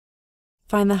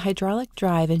Find the hydraulic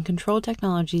drive and control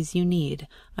technologies you need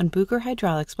on Bucher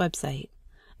Hydraulics website,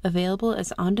 available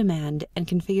as on-demand and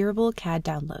configurable CAD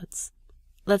downloads.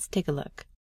 Let's take a look.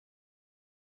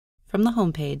 From the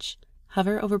home page,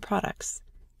 hover over Products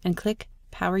and click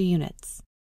Power Units.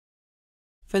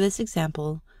 For this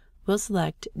example, we'll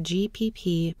select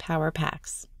GPP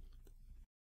PowerPacks.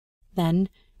 Then,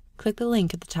 click the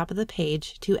link at the top of the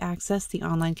page to access the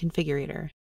online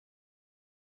configurator.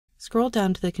 Scroll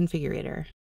down to the configurator.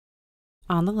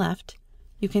 On the left,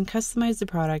 you can customize the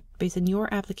product based on your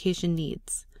application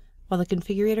needs, while the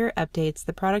configurator updates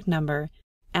the product number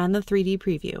and the 3D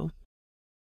preview.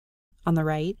 On the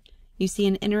right, you see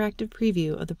an interactive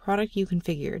preview of the product you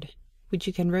configured, which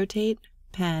you can rotate,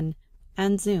 pan,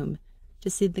 and zoom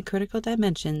to see the critical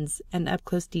dimensions and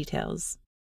up-close details.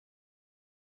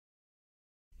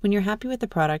 When you're happy with the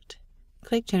product,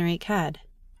 click Generate CAD,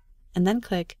 and then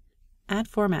click Add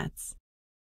Formats.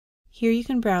 Here you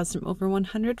can browse from over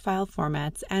 100 file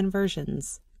formats and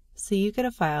versions, so you get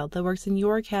a file that works in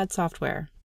your CAD software.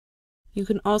 You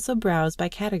can also browse by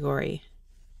category,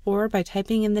 or by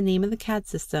typing in the name of the CAD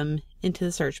system into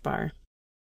the search bar.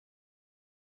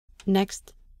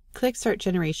 Next, click Start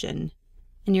Generation,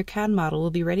 and your CAD model will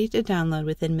be ready to download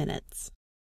within minutes.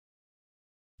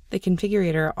 The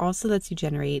configurator also lets you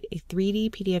generate a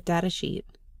 3D PDF datasheet.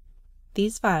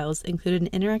 These files include an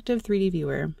interactive 3D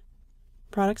viewer,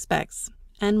 product specs,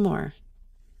 and more.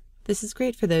 This is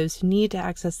great for those who need to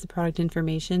access the product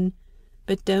information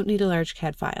but don't need a large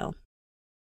CAD file.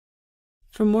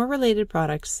 For more related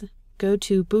products, go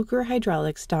to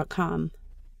bucherhydraulics.com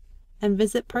and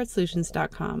visit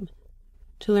partsolutions.com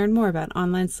to learn more about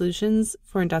online solutions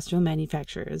for industrial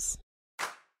manufacturers.